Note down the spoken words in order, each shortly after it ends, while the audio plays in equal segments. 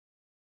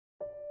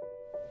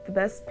The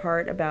best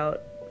part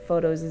about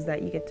photos is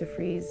that you get to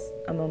freeze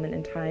a moment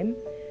in time,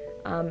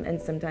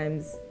 and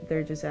sometimes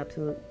they're just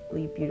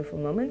absolutely beautiful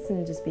moments,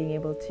 and just being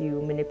able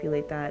to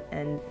manipulate that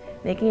and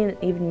making it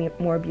even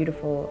more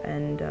beautiful,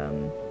 and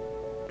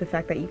the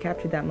fact that you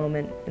captured that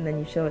moment and then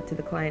you show it to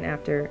the client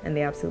after and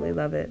they absolutely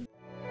love it.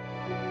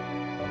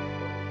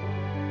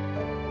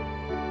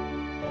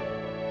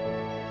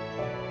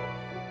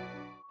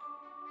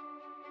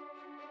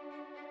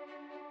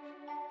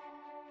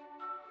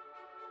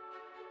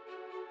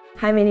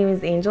 Hi, my name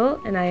is Angel,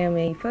 and I am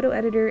a photo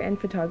editor and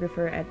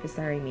photographer at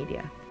Visari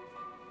Media.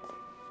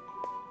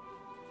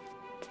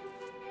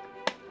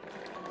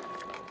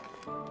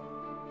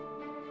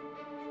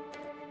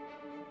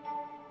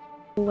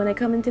 When I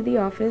come into the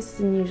office,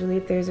 and usually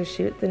if there's a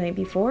shoot the night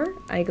before,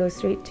 I go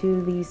straight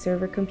to the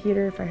server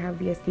computer if I have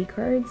the SD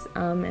cards,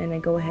 and I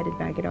go ahead and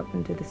bag it up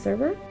into the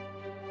server.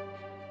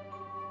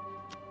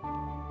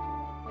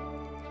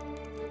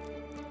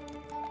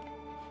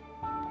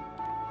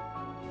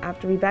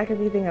 After we back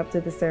everything up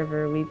to the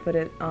server, we put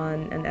it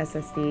on an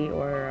SSD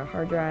or a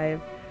hard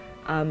drive,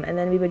 and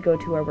then we would go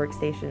to our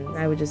workstation.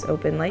 I would just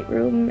open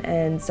Lightroom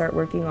and start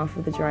working off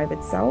of the drive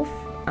itself,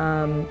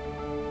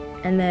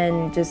 and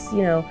then just,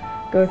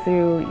 go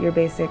through your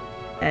basic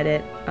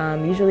edit.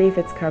 Usually if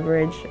it's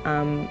coverage,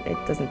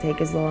 it doesn't take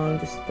as long,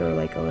 just throw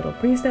like a little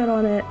preset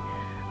on it,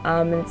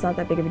 and it's not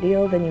that big of a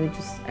deal, then you would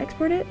just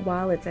export it.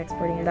 While it's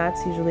exporting,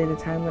 that's usually the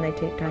time when I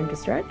take time to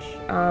stretch.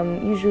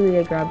 Usually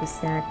I grab a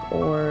snack,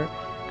 or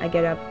I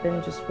get up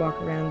and just walk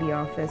around the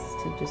office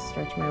to just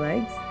stretch my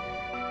legs.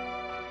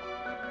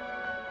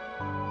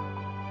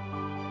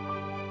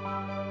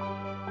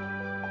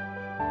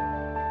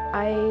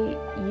 I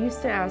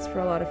used to ask for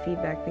a lot of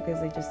feedback because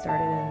I just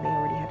started and they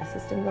already had a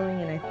system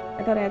going, and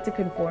I thought I had to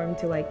conform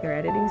to like their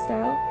editing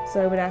style,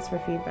 so I would ask for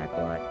feedback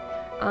a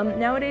lot.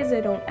 Nowadays I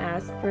don't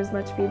ask for as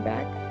much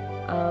feedback,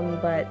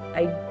 but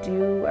I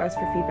do ask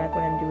for feedback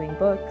when I'm doing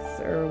books,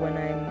 or when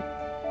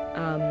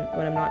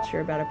I'm not sure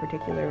about a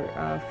particular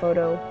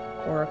photo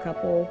or a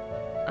couple,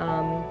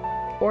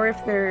 or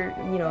if they're,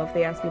 if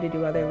they ask me to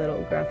do other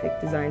little graphic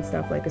design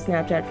stuff like a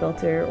Snapchat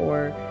filter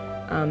or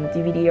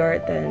DVD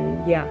art,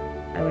 then yeah,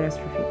 I would ask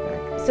for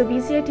feedback. So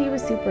BCIT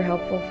was super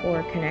helpful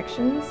for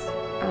connections,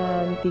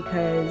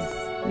 because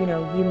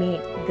you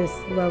meet this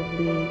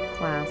lovely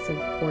class of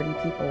 40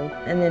 people,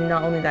 and then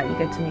not only that, you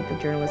get to meet the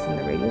journalists and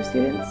the radio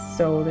students,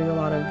 so there's a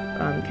lot of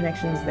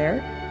connections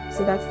there.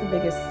 So that's the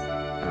biggest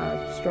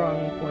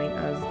strong point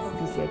of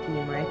BCIT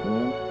in my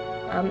opinion.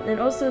 And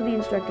also the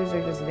instructors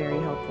are just very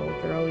helpful.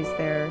 They're always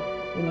there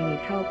when you need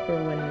help or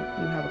when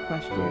you have a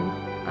question.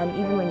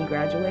 Even when you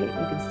graduate, you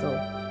can still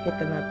hit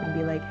them up and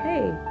be like,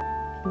 hey,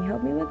 can you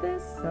help me with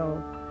this?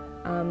 So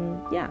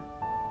yeah,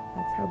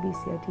 that's how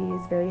BCIT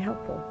is very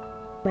helpful.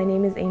 My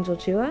name is Angel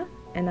Chua,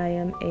 and I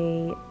am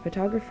a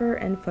photographer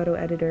and photo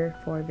editor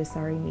for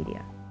Visari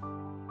Media.